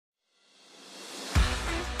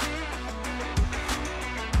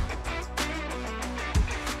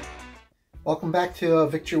Welcome back to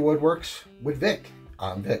Victory Woodworks with Vic.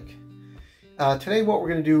 I'm Vic. Today what we're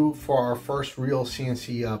going to do for our first real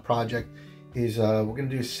CNC project is we're going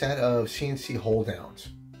to do a set of CNC hold downs.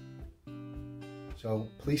 So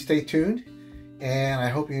please stay tuned and I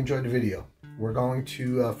hope you enjoyed the video. We're going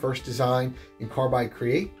to first design in Carbide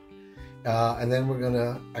Create and then we're going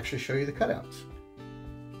to actually show you the cutouts.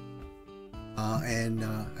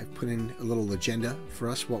 I put in a little agenda for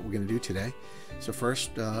us what we're going to do today. So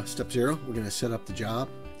first, step 0, we're going to set up the job.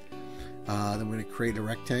 Then we're going to create a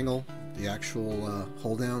rectangle, the actual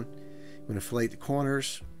hold down. We're going to fillet the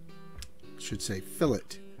corners. I should say fillet,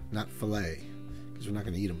 not fillet, because we're not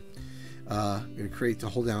going to eat them. We're going to create the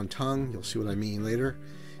hold down tongue. You'll see what I mean later.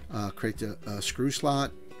 Create the screw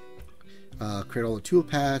slot. Create all the tool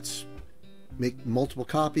paths. Make multiple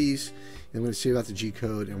copies. And we're going to save out the G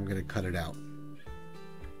code and we're going to cut it out.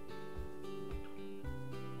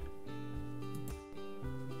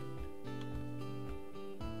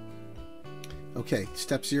 Okay,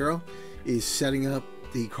 step 0 is setting up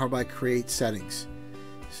the Carbide Create settings.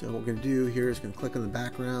 So what we're going to do here is going to click on the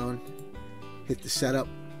background, hit the setup.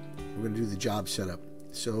 We're going to do the job setup.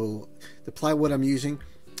 So the plywood I'm using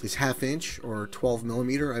is 1/2 inch or 12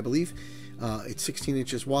 millimeter, I believe. It's 16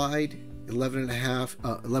 inches wide, 11 and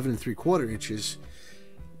 3/4 inches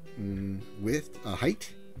width,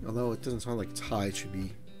 height. Although it doesn't sound like it's high, it should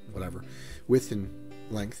be whatever, width and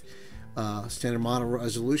length. Standard model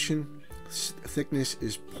resolution. Thickness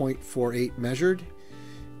is 0.48 measured.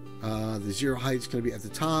 The 0 height is going to be at the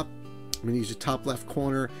top. I'm going to use the top left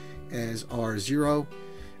corner as our 0,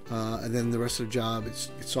 and then the rest of the job it's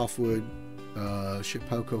softwood,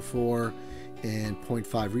 shapeoko 4, and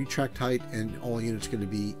 0.5 retract height, and all units going to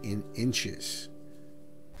be in inches.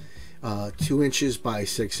 2 inches by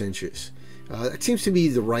 6 inches. It seems to be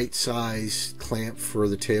the right size clamp for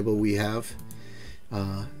the table we have.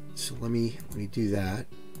 So let me do that.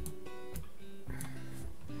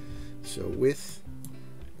 So width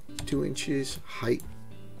 2 inches, height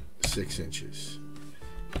 6 inches.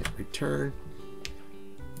 Hit return.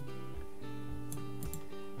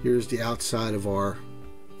 Here's the outside of our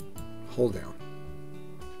hold down.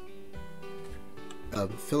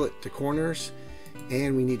 Fillet the corners,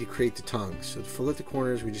 and we need to create the tongue. So to fillet the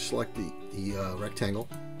corners, we just select the rectangle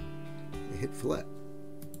and hit fillet.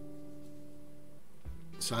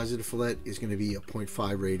 The size of the fillet is going to be a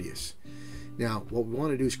 0.5 radius. Now what we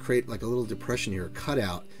want to do is create like a little depression here, a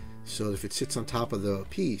cutout, so that if it sits on top of the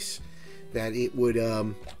piece that it would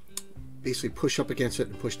basically push up against it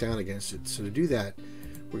and push down against it. So to do that,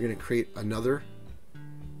 we're going to create another,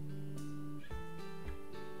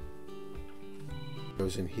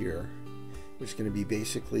 goes in here, which is going to be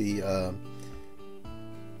basically a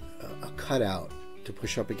cutout to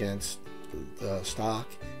push up against the stock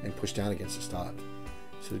and push down against the stock.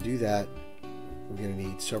 So to do that, we're going to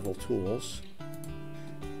need several tools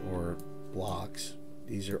or blocks.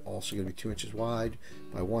 These are also going to be 2 inches wide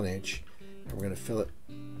by 1 inch, and we're going to fillet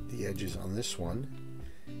the edges on this one,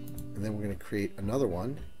 and then we're going to create another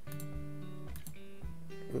one.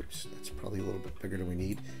 Oops, that's probably a little bit bigger than we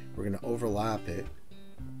need. We're going to overlap it,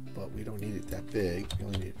 but we don't need it that big. We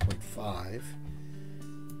only need 0.5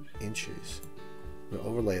 inches. We're going to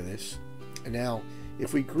overlay this, and now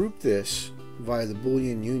if we group this via the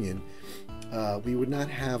Boolean union, we would not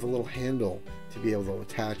have a little handle to be able to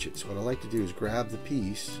attach it. So what I like to do is grab the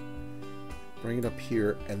piece, bring it up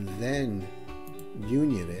here, and then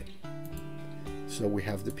union it so we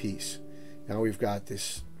have the piece. Now we've got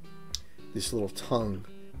this little tongue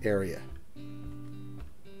area.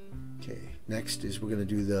 Okay, next is we're going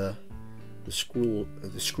to do the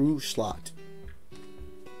screw slot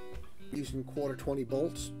using 1/4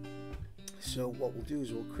 bolts. So what we'll do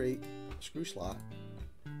is we'll create a screw slot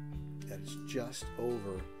that is just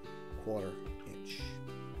over 1/4 inch.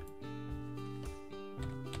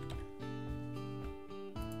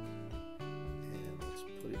 And let's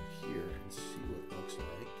put it here and see what it looks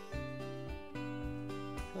like.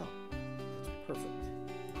 Oh, that's perfect.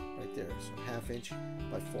 Right there. So 1/2 inch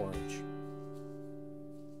by 4 inch.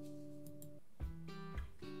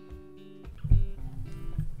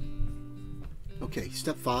 Okay,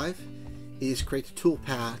 step 5 is create the tool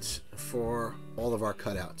paths for all of our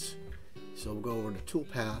cutouts. So we'll go over to tool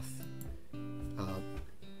path,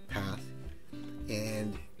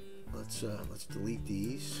 and let's delete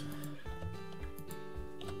these.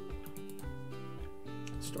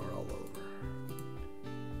 Start all over.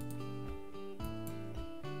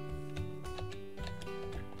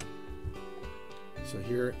 So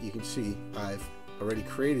here you can see I've already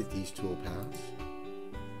created these tool paths,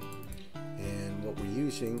 and what we're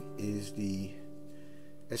using is the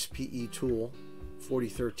SPE tool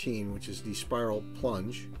 4013, which is the spiral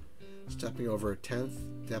plunge, stepping over a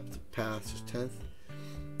 10th, depth of paths is 10th,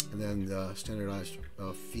 and then the standardized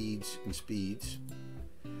feeds and speeds.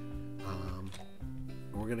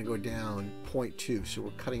 We're going to go down 0.2, so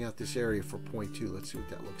we're cutting out this area for 0.2. Let's see what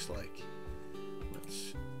that looks like.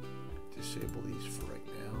 Let's disable these for right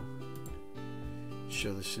now.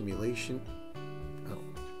 Show the simulation. Oh,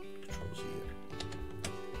 Control Z.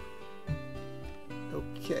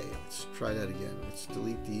 Okay, let's try that again. Let's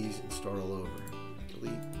delete these and start all over.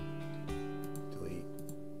 Delete, delete,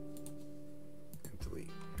 and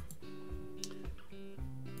delete.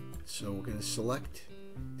 So we're going to select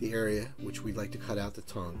the area which we'd like to cut out the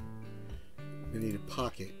tongue. We're going to need a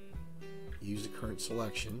pocket. Use the current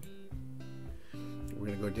selection. We're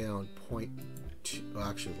going to go down 0.2. Well,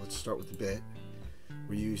 actually, let's start with the bit.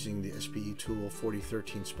 We're using the SPE tool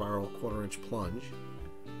 4013 spiral 1/4 inch plunge.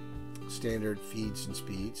 Standard feeds and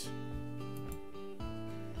speeds.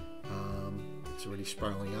 It's already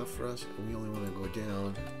spiraling out for us, and we only want to go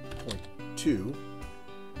down 0.2,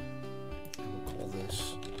 and we'll call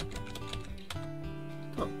this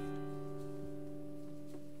tongue.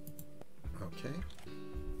 Okay.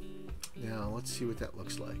 Now let's see what that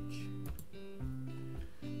looks like.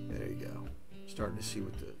 There you go. Starting to see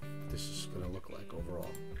what this is going to look like overall.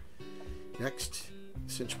 Next,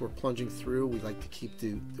 since we're plunging through, we like to keep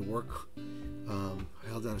the work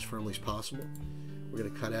held down as firmly as possible. We're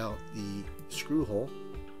going to cut out the screw hole.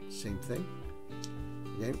 Same thing.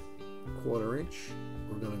 Again, 1/4 inch.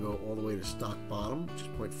 We're going to go all the way to stock bottom, which is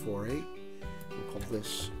 0.48. We'll call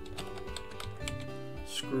this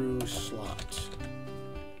screw slot.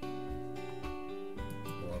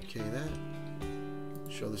 We'll okay that.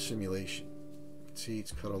 Show the simulation. See,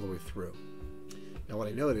 it's cut all the way through. Now what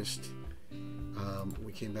I noticed,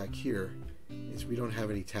 we came back here, is we don't have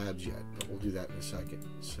any tabs yet, but we'll do that in a second.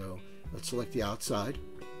 So let's select the outside,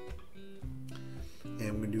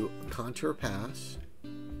 and we're going to do a contour pass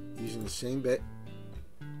using the same bit.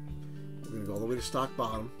 We're going to go all the way to stock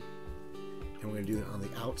bottom, and we're going to do it on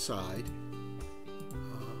the outside,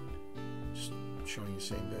 just showing the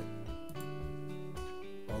same bit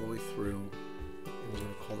all the way through, and we're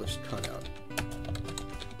going to call this cutout.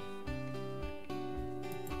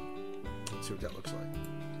 Let's see what that looks like.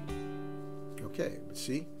 Okay, but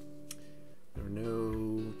see, there are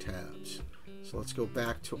no tabs. So let's go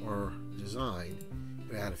back to our design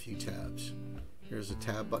and add a few tabs. Here's the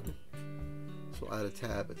tab button. So we'll add a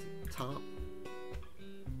tab at the top,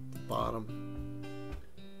 the bottom.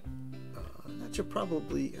 That should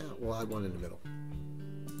probably, we'll add one in the middle.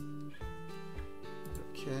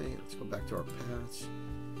 Okay, let's go back to our paths.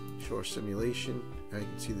 Show our simulation. Now you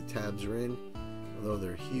can see the tabs are in, although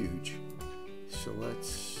they're huge. So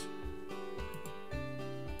let's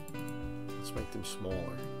make them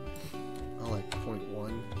smaller. I like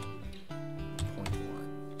 0.1,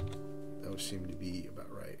 0.1. Those seem to be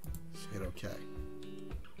about right. Let's hit OK.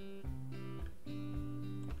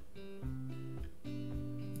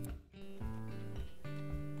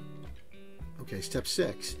 Okay, step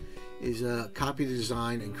 6 is copy the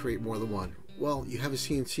design and create more than one. Well, you have a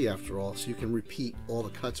CNC after all, so you can repeat all the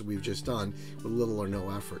cuts that we've just done with little or no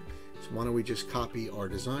effort. So why don't we just copy our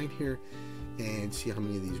design here and see how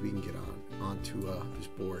many of these we can get onto this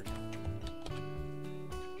board.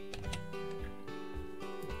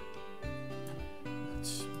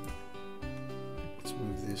 Let's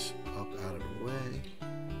move this up out of the way,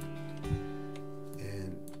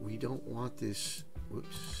 and we don't want this,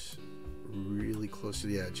 whoops, really close to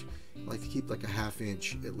the edge. I like to keep like a 1/2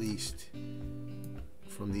 inch at least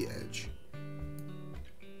from the edge.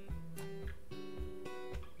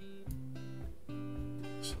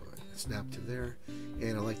 So I snap to there,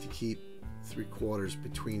 and I like to keep 3/4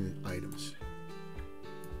 between items.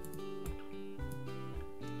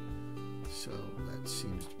 So that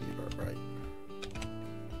seems to be about right.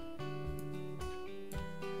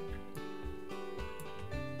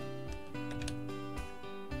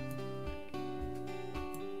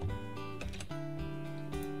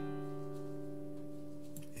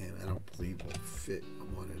 Will fit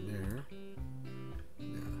one in there.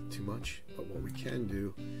 Nah, too much. But what we can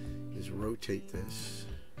do is rotate this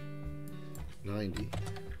 90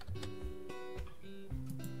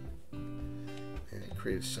 and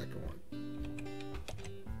create a second one.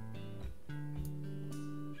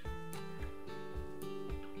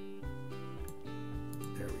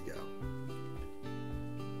 There we go.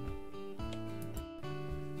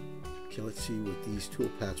 Okay, let's see what these tool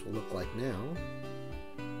paths will look like now.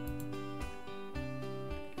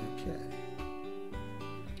 Okay,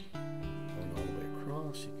 going all the way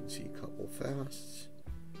across, you can see a couple fasts.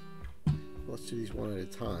 let's do these one at a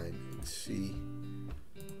time and see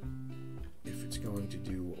if it's going to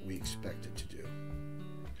do what we expect it to do.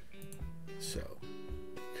 So,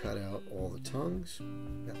 cut out all the tongues.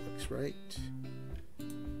 That looks right.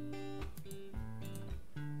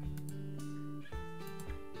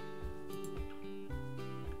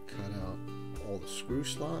 Cut out all the screw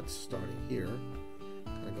slots, starting here,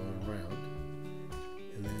 kind of going around.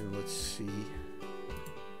 And then let's see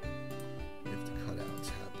if the cutouts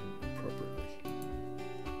happen appropriately.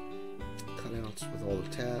 Cutouts with all the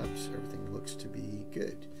tabs, everything looks to be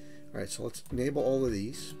good. All right, so let's enable all of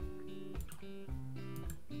these.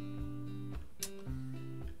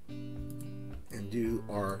 And do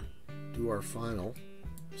our final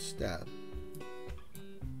step.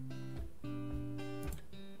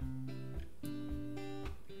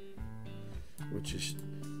 Which is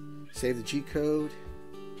save the G code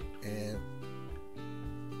and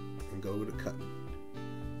go to cut.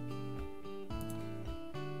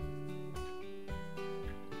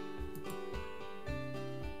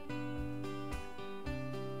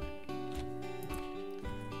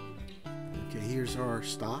 Okay, here's our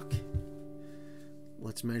stock.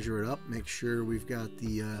 Let's measure it up, make sure we've got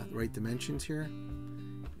the right dimensions here.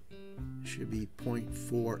 Should be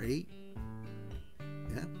 0.48.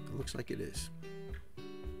 Yeah, it looks like it is.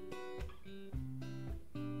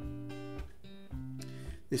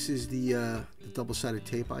 This is the double-sided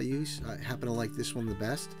tape I use. I happen to like this one the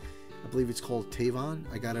best. I believe it's called Tavon.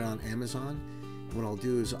 I got it on Amazon. What I'll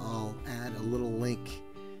do is I'll add a little link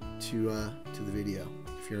to the video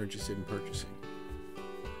if you're interested in purchasing.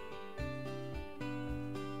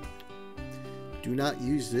 Do not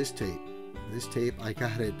use this tape. This tape I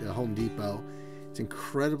got at Home Depot. It's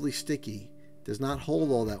incredibly sticky, does not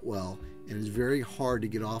hold all that well, and it's very hard to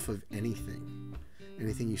get off of anything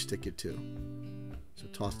you stick it to. So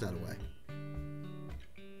toss that away.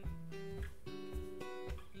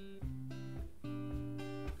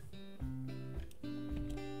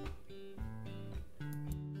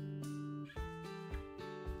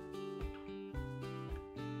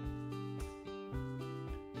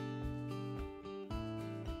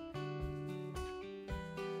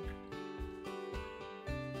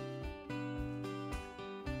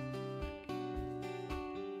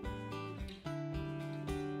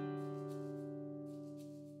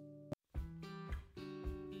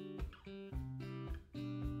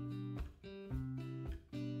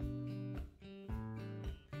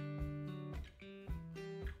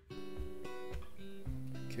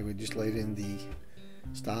 Okay, we just laid in the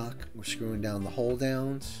stock. We're screwing down the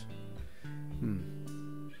Holdowns.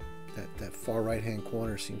 That far right hand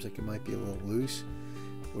corner seems like it might be a little loose.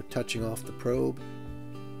 We're touching off the probe,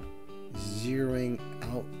 zeroing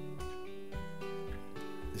out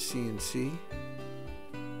the CNC.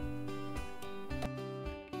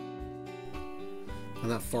 On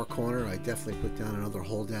that far corner, I definitely put down another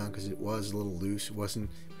hold down because it was a little loose. It wasn't,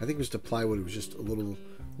 I think it was the plywood, it was just a little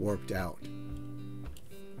warped out.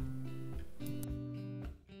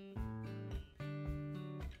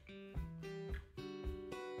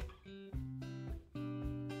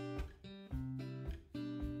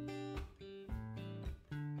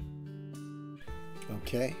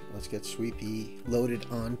 Okay, let's get Sweepy loaded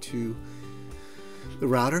onto the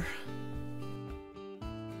router.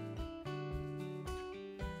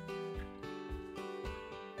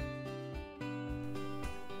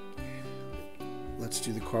 Let's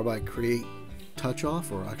do the carbide create touch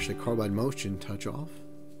off, or actually carbide motion touch off.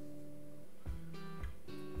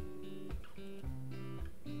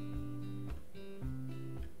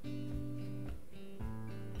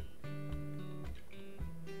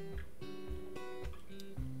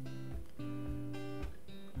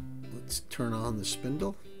 Let's turn on the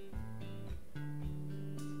spindle.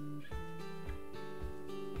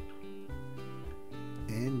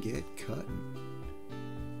 And get cutting.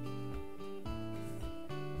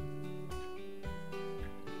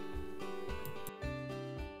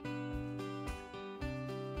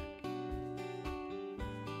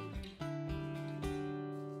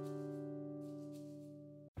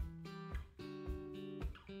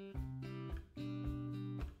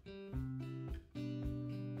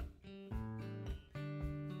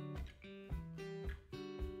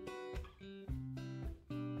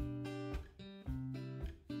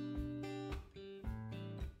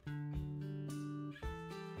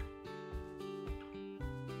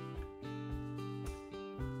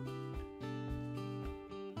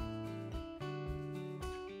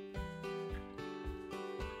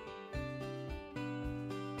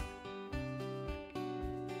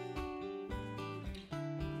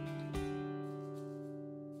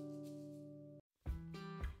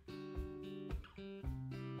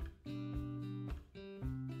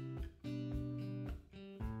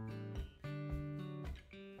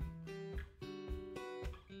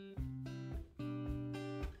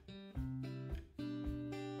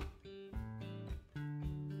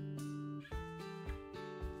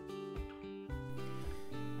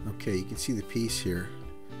 Okay, you can see the piece here,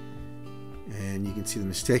 and you can see the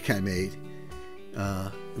mistake I made.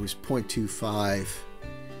 It was 0.25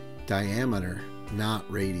 diameter, not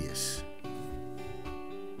radius.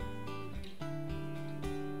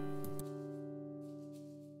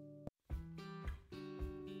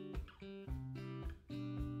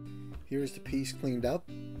 Here's the piece cleaned up.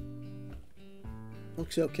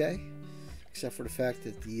 Looks okay, except for the fact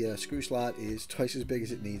that the screw slot is twice as big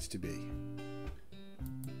as it needs to be.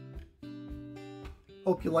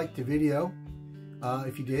 Hope you liked the video.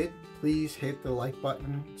 If you did, please hit the like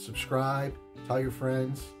button, subscribe, tell your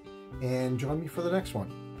friends, and join me for the next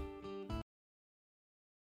one.